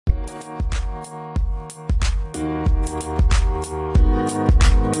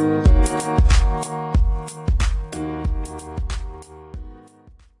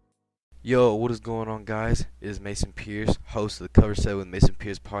Yo, what is going on, guys? It is Mason Pierce, host of the Cover 7 with Mason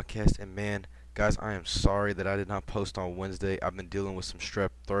Pierce podcast. And man, guys, I am sorry that I did not post on Wednesday. I've been dealing with some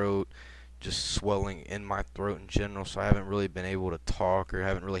strep throat, just swelling in my throat in general, so I haven't really been able to talk or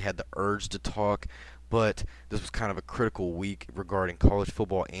haven't really had the urge to talk. But this was kind of a critical week regarding college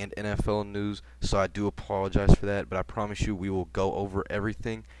football and NFL news, so I do apologize for that. But I promise you we will go over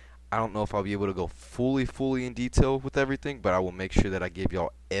everything. I don't know if I'll be able to go fully in detail with everything, but I will make sure that I give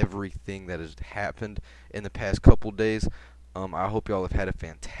y'all everything that has happened in the past couple days. I hope y'all have had a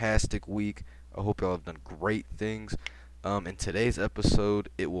fantastic week. I hope y'all have done great things. In today's episode,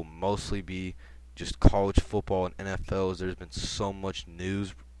 it will mostly be just college football and NFL, as there's been so much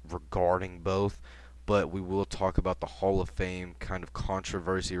news regarding both. But we will talk about the Hall of Fame kind of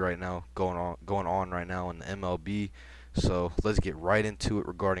controversy right now going on right now in the MLB. So let's get right into it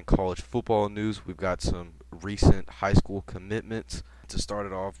regarding college football news. We've got some recent high school commitments. To start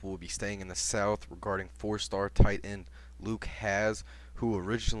it off, we'll be staying in the South regarding four-star tight end Luke Hasz, who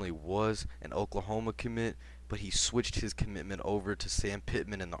originally was an Oklahoma commit, but he switched his commitment over to Sam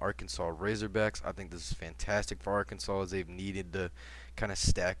Pittman and the Arkansas Razorbacks. I think this is fantastic for Arkansas, as they've needed to kind of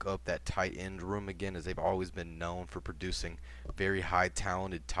stack up that tight end room again, as they've always been known for producing very high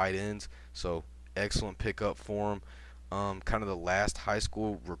talented tight ends. So excellent pickup for him. Kind of the last high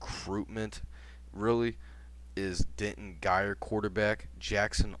school recruitment really is Denton Guyer quarterback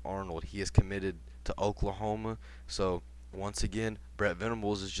Jackson Arnold. He is committed to Oklahoma. So once again, Brett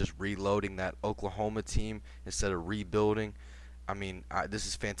Venables is just reloading that Oklahoma team instead of rebuilding. I mean, this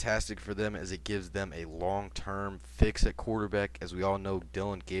is fantastic for them, as it gives them a long-term fix at quarterback. As we all know,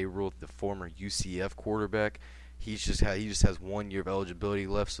 Dylan Gabriel, the former UCF quarterback, he just has 1 year of eligibility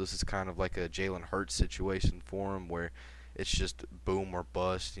left, so this is kind of like a Jalen Hurts situation for him, where it's just boom or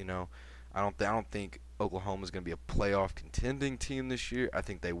bust. You know, I don't think Oklahoma is going to be a playoff contending team this year. I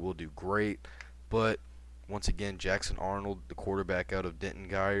think they will do great, but once again, Jackson Arnold, the quarterback out of Denton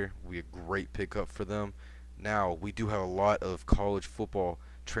Guyer, will be a great pickup for them. Now, we do have a lot of college football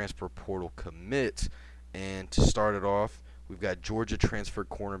transfer portal commits, and to start it off, we've got Georgia transfer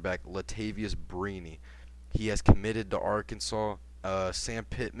cornerback Latavius Brini. He has committed to Arkansas. Sam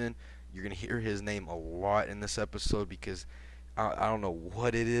Pittman, you're going to hear his name a lot in this episode, because I don't know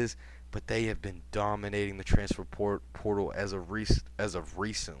what it is, but they have been dominating the transfer portal as of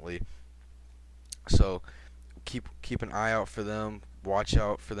recently. So keep an eye out for them. Watch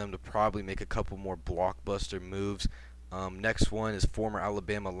out for them to probably make a couple more blockbuster moves. Next one is former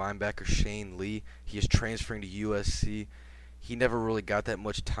Alabama linebacker Shane Lee. He is transferring to USC. He never really got that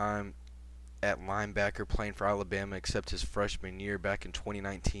much time at linebacker playing for Alabama, except his freshman year back in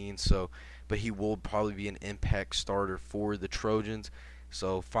 2019. But he will probably be an impact starter for the Trojans.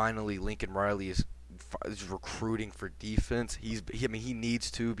 So finally, Lincoln Riley is recruiting for defense. He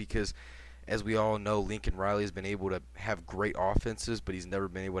needs to, because as we all know, Lincoln Riley has been able to have great offenses, but he's never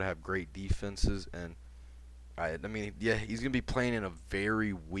been able to have great defenses. And he's going to be playing in a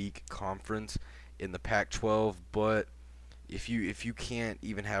very weak conference in the Pac-12, but if you can't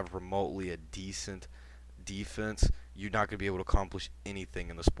even have remotely a decent defense, you're not going to be able to accomplish anything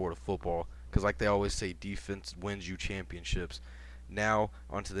in the sport of football, because like they always say, defense wins you championships. Now,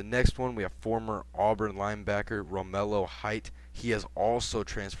 on to the next one. We have former Auburn linebacker Romello Height. He has also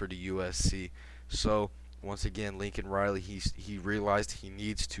transferred to USC. So, once again, Lincoln Riley, he realized he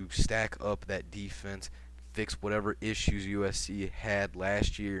needs to stack up that defense, fix whatever issues USC had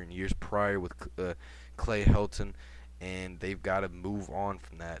last year and years prior with Clay Helton, and they've got to move on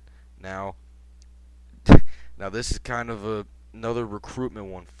from that. Now this is kind of another recruitment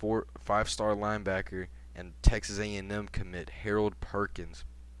one. 5-star linebacker and Texas A&M commit Harold Perkins.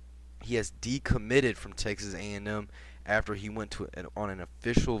 He has decommitted from Texas A&M after he went on an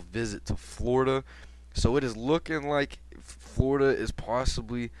official visit to Florida. So it is looking like Florida is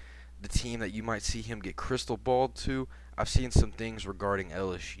possibly the team that you might see him get crystal balled to. I've seen some things regarding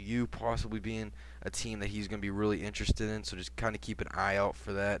LSU possibly being a team that he's going to be really interested in, so just kind of keep an eye out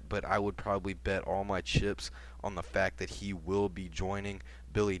for that. But I would probably bet all my chips on the fact that he will be joining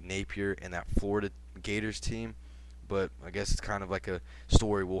Billy Napier and that Florida Gators team. But I guess it's kind of like a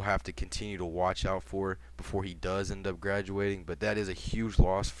story we'll have to continue to watch out for before he does end up graduating. But that is a huge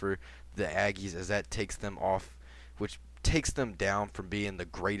loss for the Aggies, as that takes them off, which takes them down from being the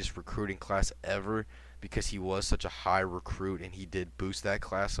greatest recruiting class ever, because he was such a high recruit and he did boost that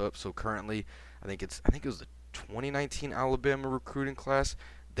class up. So currently, I think it was the 2019 Alabama recruiting class.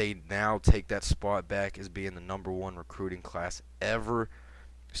 They now take that spot back as being the #1 recruiting class ever.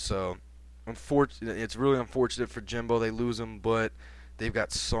 So it's really unfortunate for Jimbo. They lose him, but they've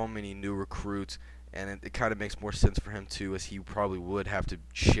got so many new recruits, and it kind of makes more sense for him too, as he probably would have to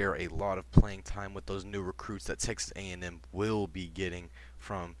share a lot of playing time with those new recruits that Texas A&M will be getting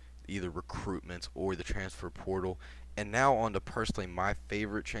from either recruitments or the transfer portal. And now on to personally my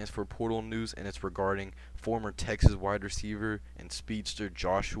favorite transfer portal news, and it's regarding former Texas wide receiver and speedster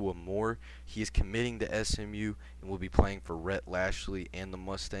Joshua Moore. He is committing to SMU and will be playing for Rhett Lashley and the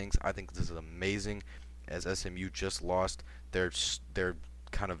Mustangs. I think this is amazing, as SMU just lost their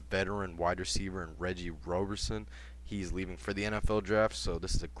kind of veteran wide receiver in Reggie Roberson. He's leaving for the NFL draft, so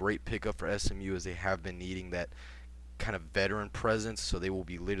this is a great pickup for SMU, as they have been needing that kind of veteran presence. So they will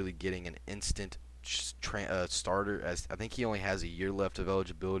be literally getting an instant starter, as I think he only has a year left of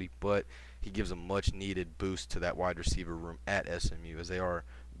eligibility, but he gives a much needed boost to that wide receiver room at SMU, as they are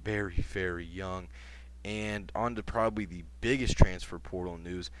very, very young. And on to probably the biggest transfer portal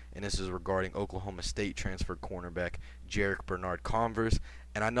news, and this is regarding Oklahoma State transfer cornerback Jarek Bernard-Converse.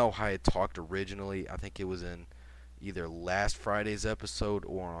 And I know I had talked originally, I think it was in either last Friday's episode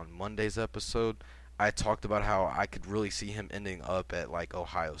or on Monday's episode, I talked about how I could really see him ending up at like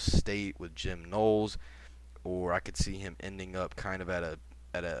Ohio State with Jim Knowles, or I could see him ending up kind of at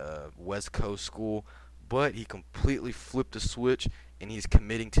a West Coast school. But he completely flipped the switch, and he's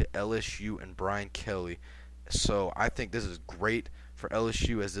committing to LSU and Brian Kelly. So I think this is great for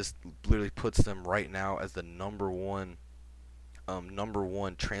LSU, as this literally puts them right now as the number one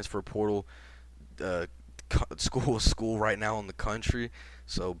transfer portal school right now in the country.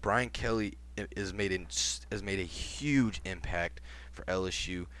 So Brian Kelly has made a huge impact for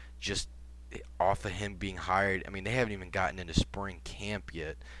LSU just off of him being hired. I mean, they haven't even gotten into spring camp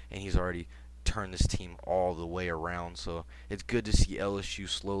yet, and he's already turned this team all the way around. So it's good to see LSU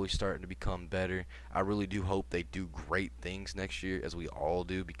slowly starting to become better. I really do hope they do great things next year, as we all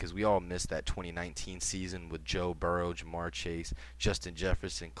do, because we all missed that 2019 season with Joe Burrow, Jamar Chase, Justin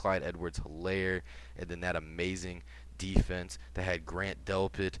Jefferson, Clyde Edwards-Helaire, and then that amazing defense that had Grant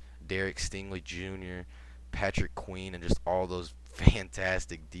Delpit, Derek Stingley Jr., Patrick Queen, and just all those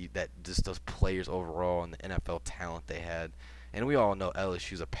fantastic those players overall, and the NFL talent they had. And we all know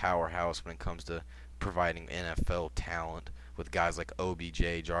LSU's a powerhouse when it comes to providing NFL talent, with guys like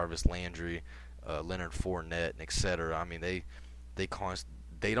OBJ, Jarvis Landry, Leonard Fournette, and etc. I mean, they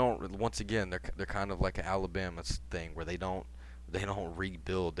don't, once again, they're kind of like an Alabama thing, where they don't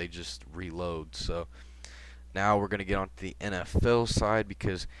rebuild, they just reload. So now we're gonna get on to the NFL side,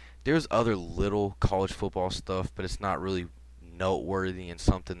 because there's other little college football stuff, but it's not really noteworthy and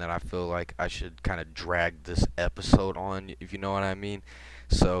something that I feel like I should kind of drag this episode on, if you know what I mean.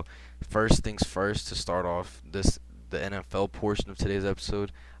 So first things first, to start off the NFL portion of today's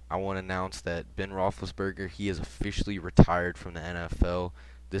episode, I want to announce that Ben Roethlisberger, he is officially retired from the NFL.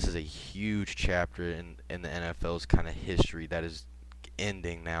 This is a huge chapter in the NFL's kind of history that is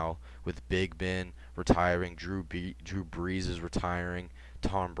ending now, with Big Ben retiring, Drew Brees is retiring,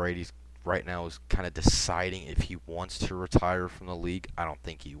 Tom Brady's right now is kind of deciding if he wants to retire from the league. I don't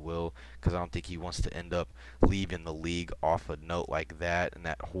think he will, because I don't think he wants to end up leaving the league off a note like that, and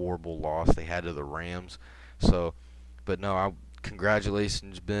that horrible loss they had to the Rams. So, but no,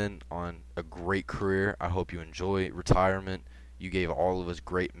 congratulations, Ben, on a great career. I hope you enjoy retirement. You gave all of us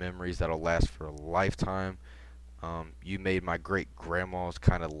great memories that'll last for a lifetime. You made my great-grandma's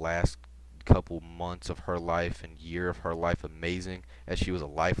kind of last couple months of her life and year of her life amazing, as she was a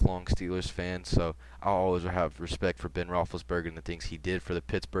lifelong Steelers fan. So I'll always have respect for Ben Roethlisberger and the things he did for the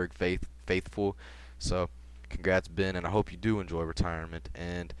Pittsburgh faithful. So congrats, Ben, and I hope you do enjoy retirement.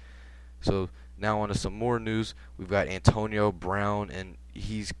 And so now on to some more news. We've got Antonio Brown, and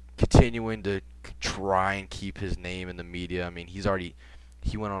he's continuing to try and keep his name in the media. I mean, he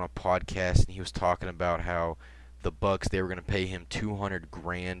went on a podcast and he was talking about how the Bucks, they were going to pay him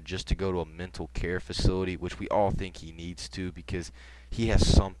 $200,000 just to go to a mental care facility, which we all think he needs to, because he has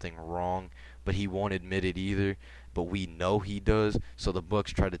something wrong, but he won't admit it either. But we know he does. So the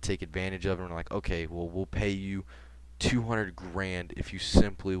Bucks tried to take advantage of him, and like, okay, well, we'll pay you $200,000 if you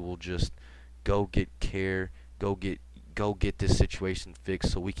simply will just go get care, go get this situation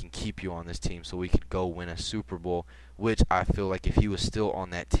fixed, so we can keep you on this team, so we could go win a Super Bowl. Which I feel like if he was still on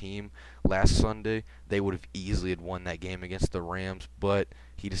that team last Sunday, they would have easily had won that game against the Rams. But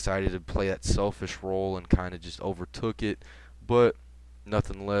he decided to play that selfish role and kind of just overtook it. But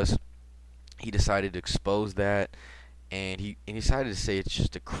nothing less, he decided to expose that, and he decided to say it's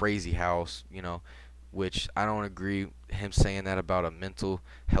just a crazy house, which I don't agree him saying that about a mental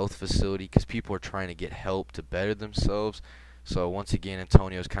health facility, because people are trying to get help to better themselves. So once again,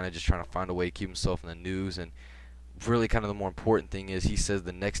 Antonio's kind of just trying to find a way to keep himself in the news, and really kind of the more important thing is he says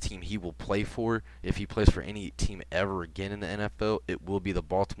the next team he will play for, if he plays for any team ever again in the NFL, it will be the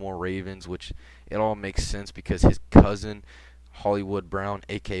Baltimore Ravens, which it all makes sense because his cousin, Hollywood Brown,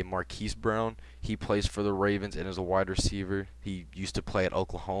 aka Marquise Brown, he plays for the Ravens and is a wide receiver. He used to play at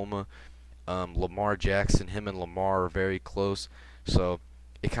Oklahoma. Lamar Jackson, him and Lamar are very close, so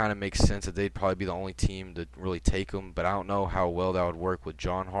it kind of makes sense that they'd probably be the only team to really take him. But I don't know how well that would work with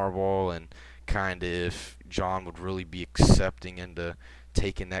John Harbaugh, and kind of if John would really be accepting into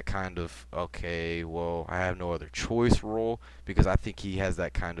taking that kind of, okay, well, I have no other choice role, because I think he has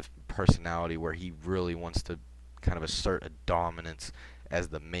that kind of personality where he really wants to kind of assert a dominance as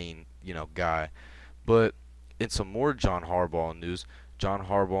the main, guy. But in some more John Harbaugh news, John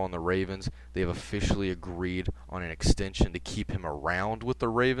Harbaugh and the Ravens, they have officially agreed on an extension to keep him around with the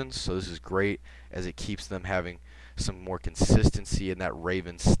Ravens. So this is great as it keeps them having some more consistency in that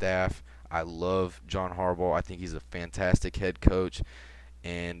Ravens staff. I love John Harbaugh. I think he's a fantastic head coach,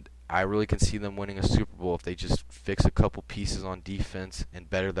 and I really can see them winning a Super Bowl if they just fix a couple pieces on defense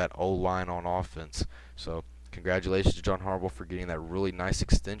and better that O-line on offense. So congratulations to John Harbaugh for getting that really nice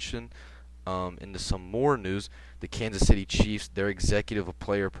extension. Into some more news, the Kansas City Chiefs, their executive of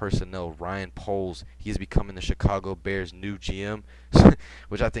player personnel, Ryan Poles, he is becoming the Chicago Bears' new GM,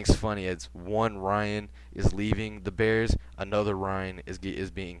 which I think is funny. As one Ryan is leaving the Bears, another Ryan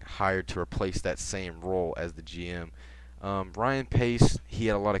is being hired to replace that same role as the GM. Ryan Pace, he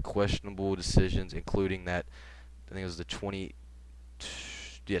had a lot of questionable decisions, including that I think it was the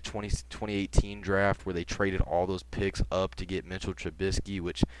 2018 draft where they traded all those picks up to get Mitchell Trubisky,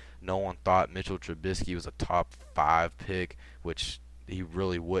 which no one thought Mitchell Trubisky was a top 5 pick, which he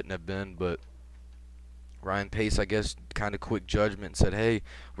really wouldn't have been. But Ryan Pace, I guess, kind of quick judgment and said, hey,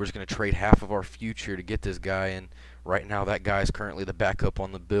 we're just going to trade half of our future to get this guy, and right now that guy is currently the backup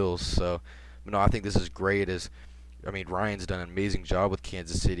on the Bills. So, no, I think this is great. Ryan's done an amazing job with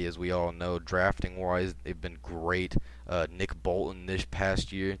Kansas City, as we all know. Drafting-wise, they've been great. Nick Bolton this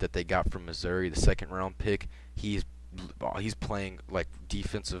past year that they got from Missouri, the second-round pick, he's playing like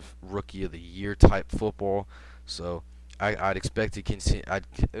defensive rookie of the year type football. So I'd expect to continue.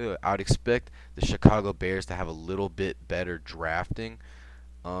 I'd expect the Chicago Bears to have a little bit better drafting.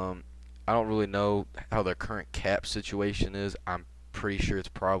 I don't really know how their current cap situation is. I'm pretty sure it's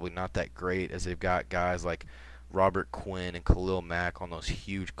probably not that great, as they've got guys like Robert Quinn and Khalil Mack on those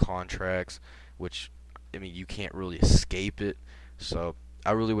huge contracts, which, you can't really escape it. So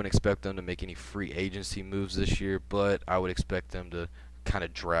I really wouldn't expect them to make any free agency moves this year, but I would expect them to kind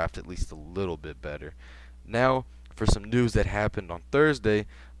of draft at least a little bit better. Now, for some news that happened on Thursday,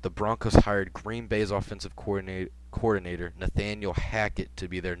 the Broncos hired Green Bay's offensive coordinator Nathaniel Hackett to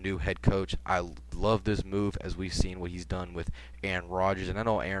be their new head coach. I love this move, as we've seen what he's done with Aaron Rodgers. And I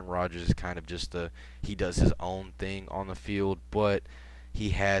know Aaron Rodgers is kind of just he does his own thing on the field, but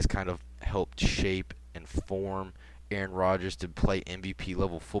he has kind of helped shape and form Aaron Rodgers to play MVP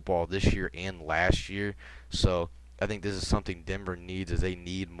level football this year and last year. So I think this is something Denver needs, as they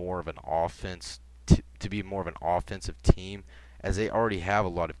need more of an offense to be more of an offensive team, as they already have a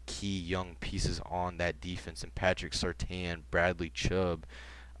lot of key young pieces on that defense, and Patrick Surtain, Bradley Chubb,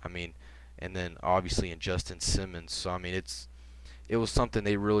 and then obviously in Justin Simmons. So it was something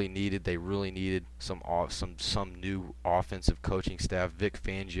they really needed. They really needed some new offensive coaching staff. Vic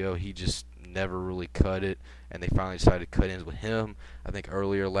Fangio, he just never really cut it, and they finally decided to cut ends with him, I think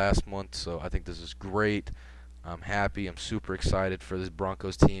earlier last month. So I think this is great. I'm happy. I'm super excited for this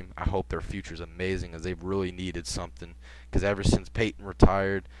Broncos team. I hope their future is amazing, as they've really needed something, because ever since Peyton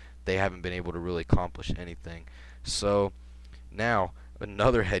retired, they haven't been able to really accomplish anything. So now,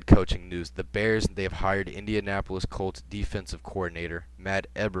 another head coaching news. The Bears, they have hired Indianapolis Colts defensive coordinator Matt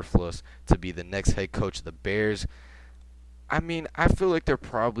Eberflus to be the next head coach of the Bears. I feel like there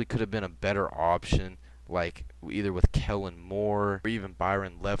probably could have been a better option, like either with Kellen Moore or even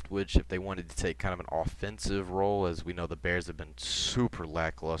Byron Leftwich, if they wanted to take kind of an offensive role, as we know the Bears have been super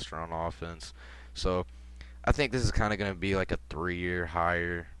lackluster on offense. So I think this is kind of going to be like a 3-year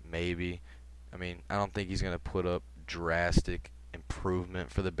hire, maybe. I don't think he's going to put up drastic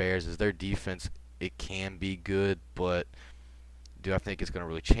improvement for the Bears, as their defense, it can be good, but do I think it's going to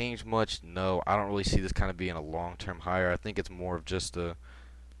really change much? No, I don't really see this kind of being a long-term hire. I think it's more of just a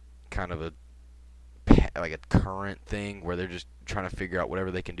kind of a current thing where they're just trying to figure out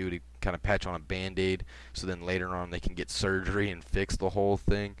whatever they can do to kind of patch on a Band-Aid, so then later on they can get surgery and fix the whole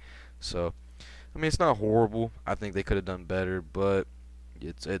thing. So, it's not horrible. I think they could have done better, but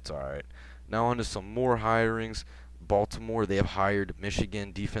it's all right. Now on to some more hirings. Baltimore, they have hired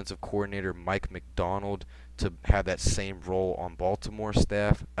Michigan defensive coordinator Mike Macdonald to have that same role on Baltimore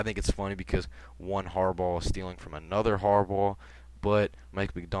staff. I think it's funny because one Harbaugh is stealing from another Harbaugh, but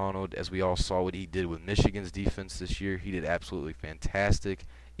Mike Macdonald, as we all saw what he did with Michigan's defense this year, he did absolutely fantastic.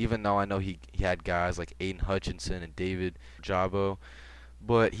 Even though I know he had guys like Aiden Hutchinson and David Jabo,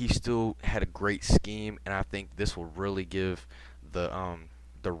 but he still had a great scheme, and I think this will really give the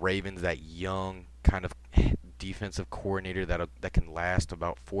Ravens that young kind of defensive coordinator that can last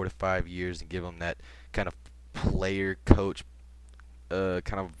about 4 to 5 years and give them that kind of player coach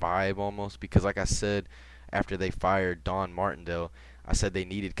kind of vibe almost. Because like I said, after they fired Don Martindale, I said they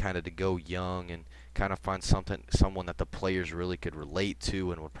needed kind of to go young and kind of find someone that the players really could relate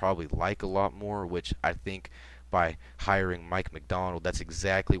to and would probably like a lot more, which I think by hiring Mike Macdonald, that's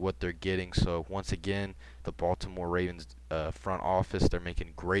exactly what they're getting. So once again, the Baltimore Ravens front office, they're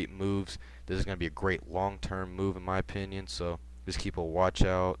making great moves. This is going to be a great long-term move in my opinion. So just keep a watch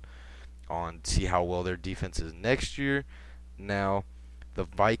out on see how well their defense is next year. Now, the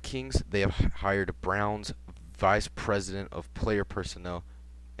Vikings, they have hired a Browns vice president of player personnel,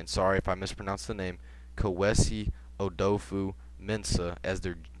 and sorry if I mispronounced the name, Kowesi Odofu Mensah as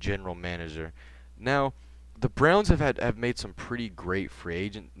their general manager. Now, the Browns have made some pretty great free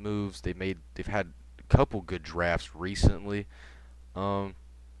agent moves. They've had a couple good drafts recently. Um,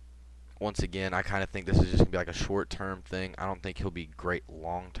 Once again, I kind of think this is just gonna be like a short-term thing. I don't think he'll be great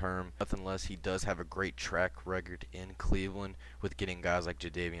long-term. Nothing less, he does have a great track record in Cleveland with getting guys like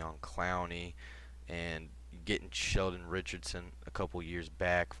Jadeveon Clowney and getting Sheldon Richardson a couple years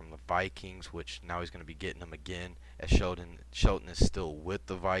back from the Vikings, which now he's going to be getting them again as Sheldon is still with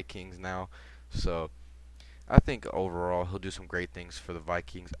the Vikings now. So I think overall he'll do some great things for the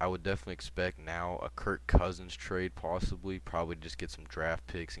Vikings. I would definitely expect now a Kirk Cousins trade possibly, probably just get some draft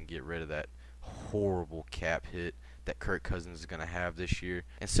picks and get rid of that horrible cap hit that Kirk Cousins is going to have this year.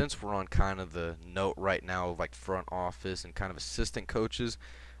 And since we're on kind of the note right now of like front office and kind of assistant coaches,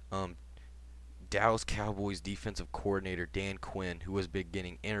 Dallas Cowboys defensive coordinator Dan Quinn, who has been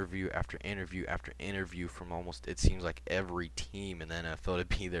getting interview after interview after interview from almost it seems like every team in the NFL to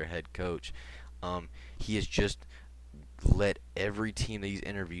be their head coach. He has just let every team that he's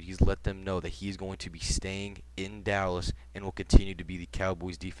interviewed, he's let them know that he's going to be staying in Dallas and will continue to be the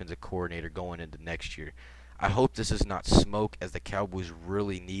Cowboys defensive coordinator going into next year. I hope this is not smoke, as the Cowboys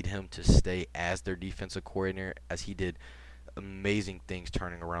really need him to stay as their defensive coordinator, as he did amazing things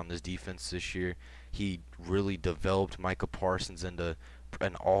turning around this defense this year. He really developed Micah Parsons into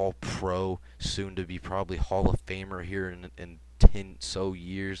an all-pro, soon to be probably Hall of Famer here in 10 so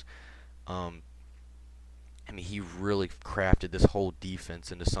years. I mean, he really crafted this whole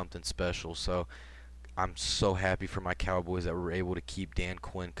defense into something special. So I'm so happy for my Cowboys that were able to keep Dan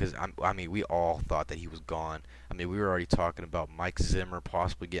Quinn, because I mean, we all thought that he was gone. I mean, we were already talking about Mike Zimmer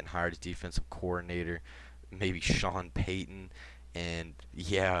possibly getting hired as defensive coordinator, maybe Sean Payton, and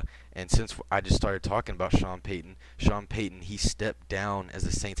yeah. And since I just started talking about Sean Payton, he stepped down as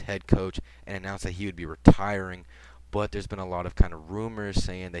the Saints head coach and announced that he would be retiring. But there's been a lot of kind of rumors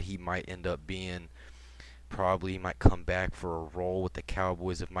saying that he might end up being probably might come back for a role with the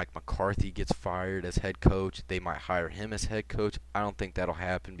Cowboys if Mike McCarthy gets fired as head coach. They might hire him as head coach. I don't think that'll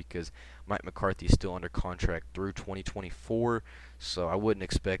happen because Mike McCarthy is still under contract through 2024, so I wouldn't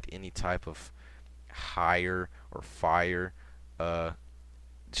expect any type of hire or fire.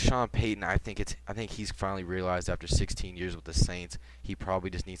 Sean Payton, I think he's finally realized after 16 years with the Saints, he probably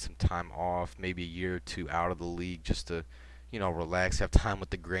just needs some time off, maybe a year or two out of the league, just to, relax, have time with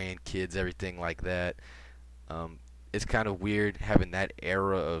the grandkids, everything like that. It's kind of weird having that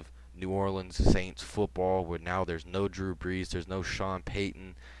era of New Orleans Saints football where now there's no Drew Brees, there's no Sean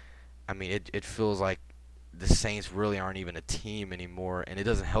Payton. I mean, it feels like the Saints really aren't even a team anymore, and it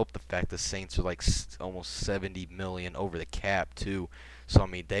doesn't help the fact the Saints are like almost $70 million over the cap too. So I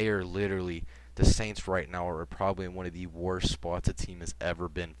mean, they are literally, the Saints right now are probably in one of the worst spots a team has ever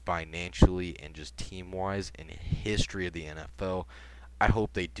been financially and just team-wise in the history of the NFL. I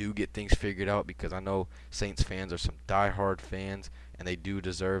hope they do get things figured out, because I know Saints fans are some diehard fans and they do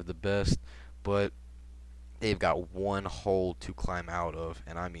deserve the best, but they've got one hole to climb out of,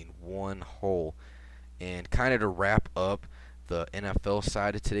 and I mean one hole. And kind of to wrap up the NFL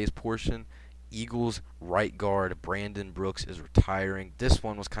side of today's portion, Eagles right guard Brandon Brooks is retiring. This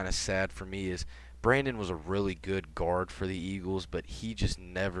one was kind of sad for me, as Brandon was a really good guard for the Eagles, but he just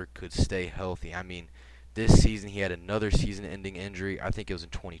never could stay healthy. I mean, this season he had another season-ending injury. I think it was in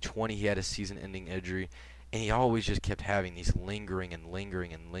 2020 he had a season-ending injury, and he always just kept having these lingering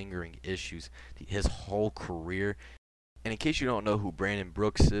issues his whole career. And in case you don't know who Brandon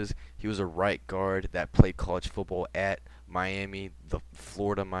Brooks is, he was a right guard that played college football at Miami, the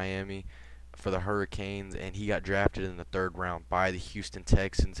Florida Miami, for the Hurricanes, and he got drafted in the third round by the Houston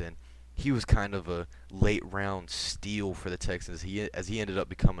Texans, and he was kind of a late round steal for the Texans. He ended up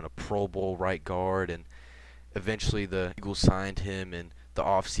becoming a Pro Bowl right guard, and eventually the Eagles signed him in the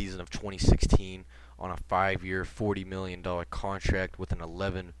offseason of 2016 on a 5-year, $40 million contract with an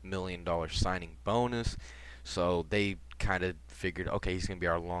 $11 million signing bonus. So they kind of figured, okay, he's going to be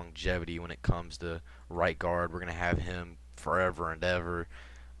our longevity when it comes to right guard. We're going to have him forever and ever.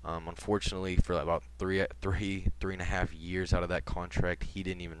 Unfortunately, for about three and a half years out of that contract, he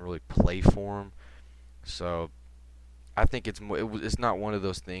didn't even really play for him. So I think it's not one of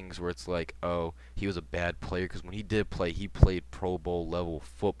those things where it's like, oh, he was a bad player, because when he did play, he played Pro Bowl level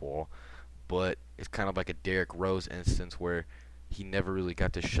football. But it's kind of like a Derrick Rose instance where he never really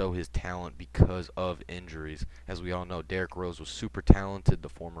got to show his talent because of injuries. As we all know, Derrick Rose was super talented, the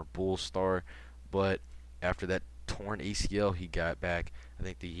former Bulls star, but after that torn ACL he got back, I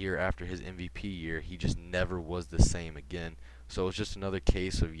think the year after his MVP year, he just never was the same again. So it's just another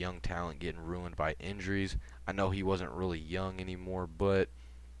case of young talent getting ruined by injuries. I know he wasn't really young anymore, but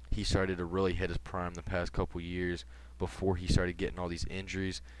he started to really hit his prime the past couple years before he started getting all these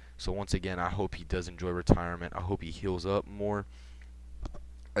injuries. So once again, I hope he does enjoy retirement. I hope he heals up more,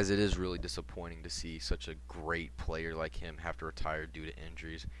 as it is really disappointing to see such a great player like him have to retire due to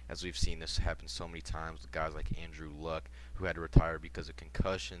injuries, as we've seen this happen so many times with guys like Andrew Luck, who had to retire because of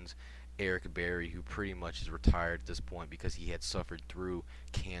concussions, Eric Berry, who pretty much is retired at this point because he had suffered through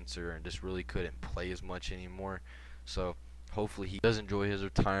cancer and just really couldn't play as much anymore. So hopefully he does enjoy his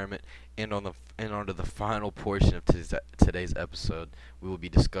retirement. And onto the final portion of today's episode, we will be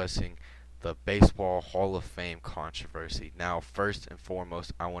discussing the Baseball Hall of Fame controversy. Now, first and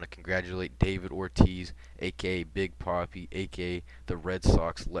foremost, I want to congratulate David Ortiz, aka Big Papi, aka the Red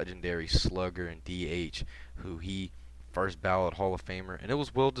Sox legendary slugger and DH, who he first ballot Hall of Famer, and it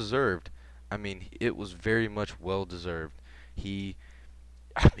was well deserved. I mean, it was very much well deserved. He,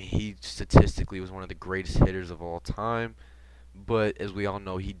 he statistically was one of the greatest hitters of all time, but as we all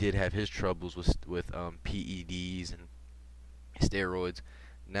know, he did have his troubles with PEDs and steroids.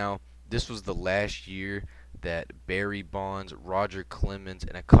 Now, this was the last year that Barry Bonds, Roger Clemens,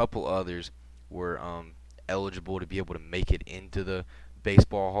 and a couple others were eligible to be able to make it into the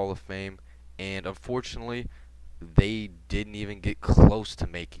Baseball Hall of Fame, and unfortunately, they didn't even get close to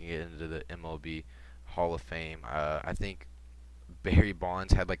making it into the MLB Hall of Fame. I think Barry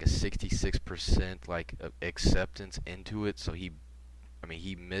Bonds had like a 66% acceptance into it, so he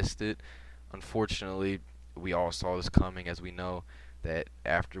missed it. Unfortunately, we all saw this coming, as we know that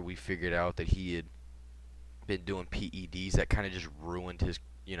after we figured out that he had been doing PEDs, that kind of just ruined his,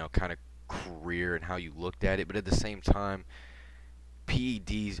 kind of career and how you looked at it. But at the same time,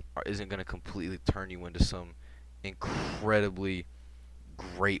 isn't going to completely turn you into some incredibly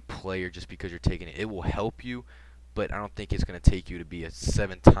great player just because you're taking it. It will help you, but I don't think it's going to take you to be a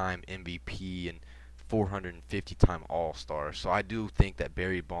 7-time MVP and 450-time All-Star. So I do think that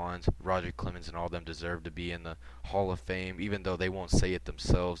Barry Bonds, Roger Clemens, and all them deserve to be in the Hall of Fame, even though they won't say it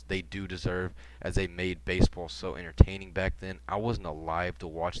themselves. They do deserve, as they made baseball so entertaining back then. I wasn't alive to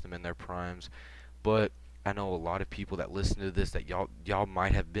watch them in their primes, but I know a lot of people that listen to this that y'all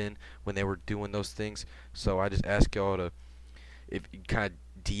might have been when they were doing those things. So I just ask y'all to, if you kind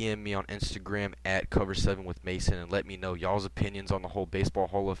of DM me on Instagram at Cover7 with Mason and let me know y'all's opinions on the whole Baseball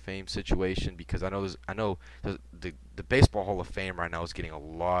Hall of Fame situation, because I know the Baseball Hall of Fame right now is getting a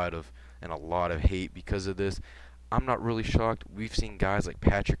lot of hate because of this. I'm not really shocked. We've seen guys like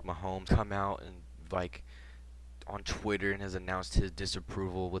Patrick Mahomes come out and on Twitter and has announced his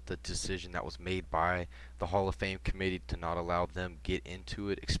disapproval with the decision that was made by the Hall of Fame committee to not allow them get into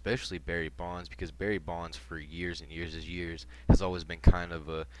it, especially Barry Bonds, because Barry Bonds for years and years has always been kind of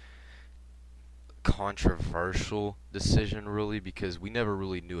a controversial decision, really, because we never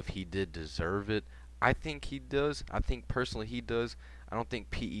really knew if he did deserve it. I think he does. I think personally he does. I don't think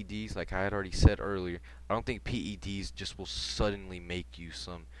PEDs, like I had already said earlier, I don't think PEDs just will suddenly make you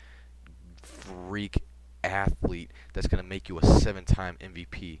some freak athlete that's going to make you a 7-time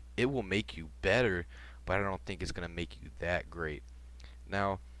MVP. It will make you better, but I don't think it's going to make you that great.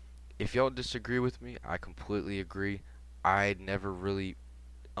 Now, if y'all disagree with me, I completely agree. I never really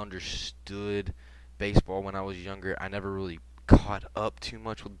understood baseball when I was younger. I never really caught up too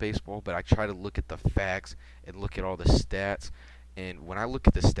much with baseball, but I try to look at the facts and look at all the stats. And when I look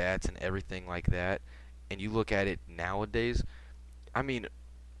at the stats and everything like that, and you look at it nowadays, I mean,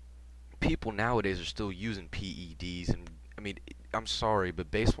 people nowadays are still using PEDs, and I mean, I'm sorry,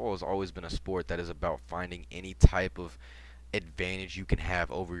 but baseball has always been a sport that is about finding any type of advantage you can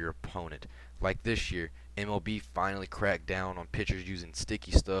have over your opponent. Like this year, MLB finally cracked down on pitchers using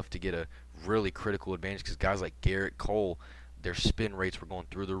sticky stuff to get a really critical advantage because guys like Garrett Cole, their spin rates were going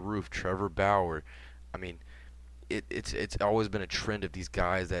through the roof. Trevor Bauer, I mean, it's always been a trend of these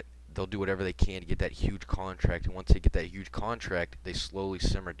guys that they'll do whatever they can to get that huge contract, and once they get that huge contract, they slowly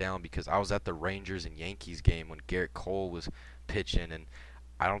simmer down. Because I was at the Rangers and Yankees game when Garrett Cole was pitching, and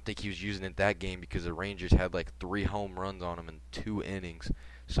I don't think he was using it that game because the Rangers had like 3 home runs on him in 2 innings.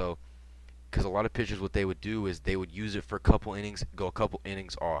 So because a lot of pitchers, what they would do is they would use it for a couple innings, go a couple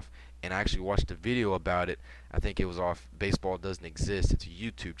innings off. And I actually watched a video about it. I think it was off Baseball Doesn't Exist. It's a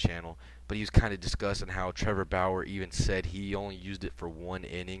YouTube channel. But he was kind of discussing how Trevor Bauer even said he only used it for 1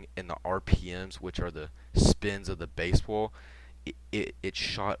 inning, and the RPMs, which are the spins of the baseball, it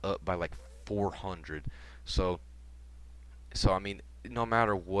shot up by like 400. So I mean, no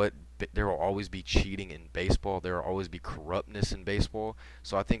matter what, there will always be cheating in baseball. There will always be corruptness in baseball.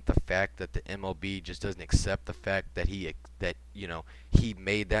 So I think the fact that the MLB just doesn't accept the fact that he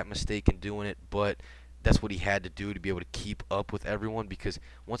made that mistake in doing it, but that's what he had to do to be able to keep up with everyone. Because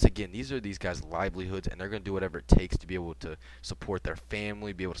once again, these are these guys' livelihoods, and they're going to do whatever it takes to be able to support their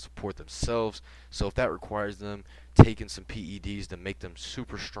family, be able to support themselves. So if that requires them taking some PEDs to make them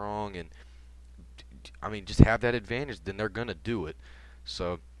super strong and I mean, just have that advantage, then they're going to do it.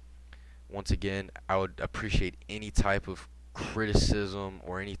 So, once again, I would appreciate any type of criticism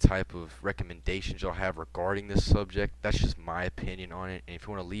or any type of recommendations y'all have regarding this subject. That's just my opinion on it. And if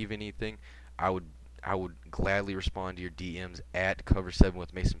you want to leave anything, I would I would gladly respond to your DMs at Cover7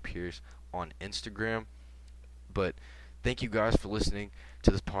 with Mason Pierce on Instagram. But thank you guys for listening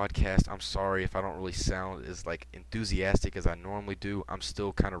to this podcast. I'm sorry if I don't really sound as like enthusiastic as I normally do. I'm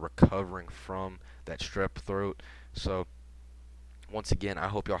still kind of recovering from that strep throat. So once again, I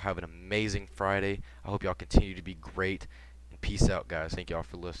hope y'all have an amazing Friday. I hope y'all continue to be great. And peace out, guys. Thank y'all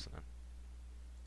for listening.